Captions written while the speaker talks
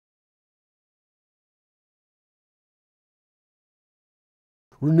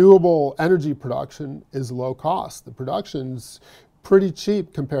renewable energy production is low cost. The production's pretty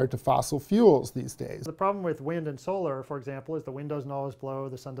cheap compared to fossil fuels these days. The problem with wind and solar, for example, is the wind doesn't always blow,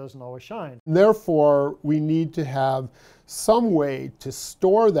 the sun doesn't always shine. Therefore, we need to have some way to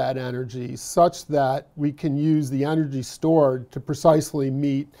store that energy such that we can use the energy stored to precisely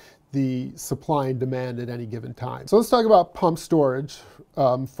meet the supply and demand at any given time. So let's talk about pump storage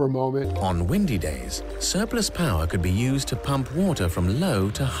for a moment. On windy days, surplus power could be used to pump water from low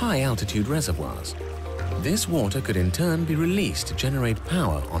to high altitude reservoirs. This water could in turn be released to generate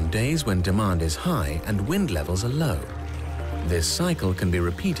power on days when demand is high and wind levels are low. This cycle can be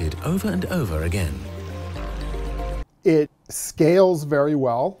repeated over and over again. It scales very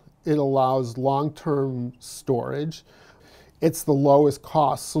well. It allows long-term storage. It's the lowest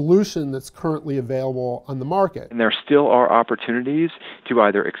cost solution that's currently available on the market. And there still are opportunities to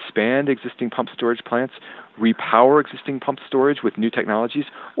either expand existing pump storage plants, repower existing pump storage with new technologies,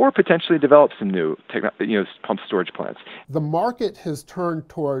 or potentially develop some new pump storage plants. The market has turned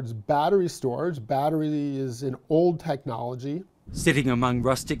towards battery storage. Battery is an old technology. Sitting among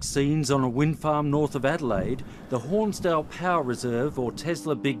rustic scenes on a wind farm north of Adelaide, the Hornsdale Power Reserve, or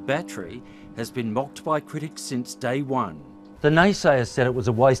Tesla Big Battery, has been mocked by critics since day one. The naysayers said it was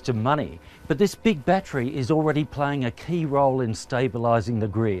a waste of money, but this big battery is already playing a key role in stabilising the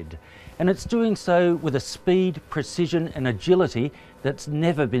grid. And it's doing so with a speed, precision and agility that's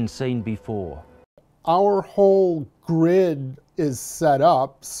never been seen before. Our whole grid is set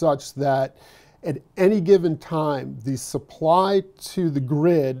up such that at any given time, the supply to the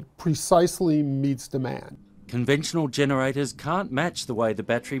grid precisely meets demand. Conventional generators can't match the way the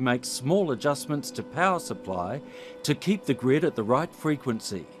battery makes small adjustments to power supply to keep the grid at the right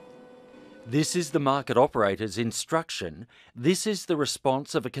frequency. This is the market operator's instruction. This is the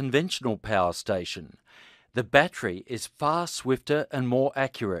response of a conventional power station. The battery is far swifter and more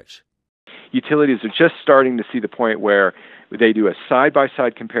accurate. Utilities are just starting to see the point where they do a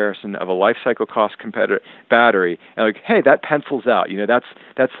side-by-side comparison of a life cycle cost battery, and like, hey, that pencils out.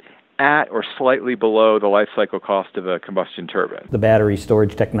 That's at or slightly below the life cycle cost of a combustion turbine. The battery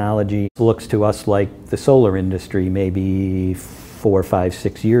storage technology looks to us like the solar industry maybe 4, 5,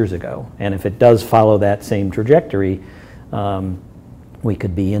 6 years ago. And if it does follow that same trajectory, we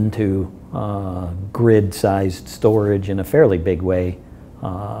could be into grid-sized storage in a fairly big way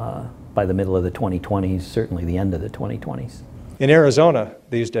by the middle of the 2020s, certainly the end of the 2020s. In Arizona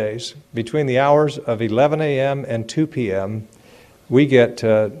these days, between the hours of 11 a.m. and 2 p.m., we get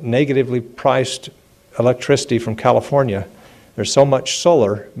negatively priced electricity from California. There's so much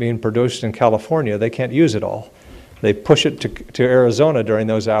solar being produced in California, they can't use it all. They push it to Arizona during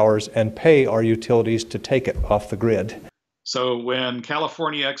those hours and pay our utilities to take it off the grid. So when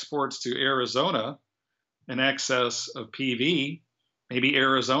California exports to Arizona in excess of PV, maybe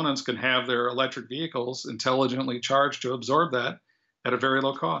Arizonans can have their electric vehicles intelligently charged to absorb that at a very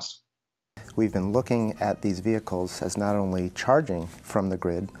low cost. We've been looking at these vehicles as not only charging from the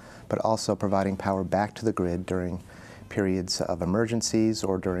grid, but also providing power back to the grid during periods of emergencies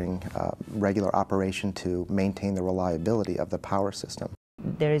or during regular operation to maintain the reliability of the power system.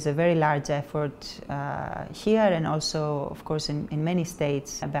 There is a very large effort here and also, of course, in many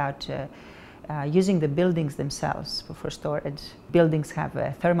states about using the buildings themselves for storage. Buildings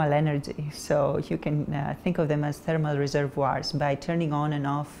have thermal energy, so you can think of them as thermal reservoirs by turning on and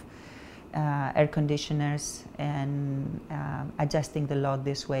off air conditioners and adjusting the load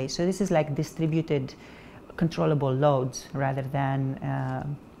this way. So this is like distributed controllable loads rather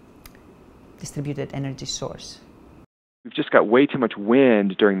than distributed energy source. We've just got way too much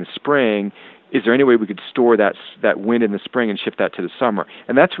wind during the spring. Is there any way we could store that wind in the spring and shift that to the summer?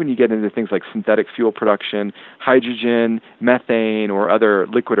 And that's when you get into things like synthetic fuel production, hydrogen, methane, or other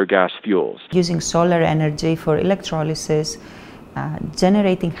liquid or gas fuels. Using solar energy for electrolysis,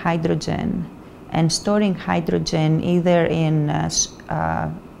 generating hydrogen and storing hydrogen either in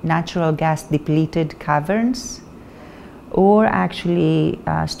natural gas depleted caverns or actually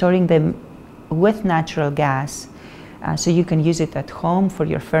storing them with natural gas so you can use it at home for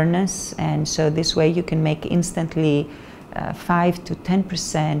your furnace, and so this way you can make instantly 5 to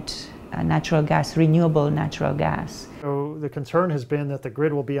 10% natural gas, renewable natural gas. So the concern has been that the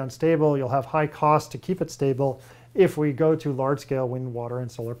grid will be unstable, you'll have high costs to keep it stable if we go to large-scale wind, water,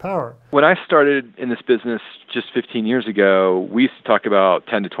 and solar power. When I started in this business just 15 years ago, we used to talk about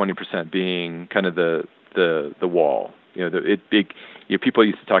 10 to 20% being kind of the wall. People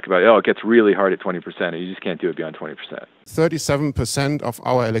used to talk about, it gets really hard at 20%, and you just can't do it beyond 20%. 37% of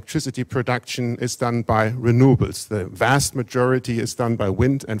our electricity production is done by renewables. The vast majority is done by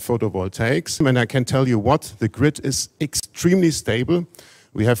wind and photovoltaics. And I can tell you what, the grid is extremely stable.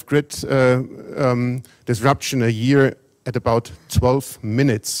 We have grid disruption a year at about 12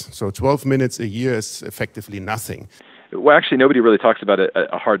 minutes. So 12 minutes a year is effectively nothing. Well, actually, nobody really talks about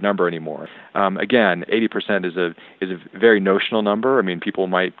a hard number anymore. Again, 80% is a very notional number. I mean, people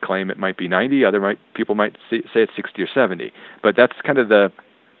might claim it might be 90. People might say it's 60 or 70. But that's kind of the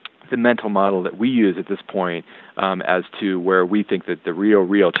mental model that we use at this point as to where we think that the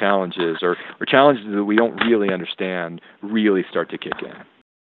real challenges or challenges that we don't really understand really start to kick in.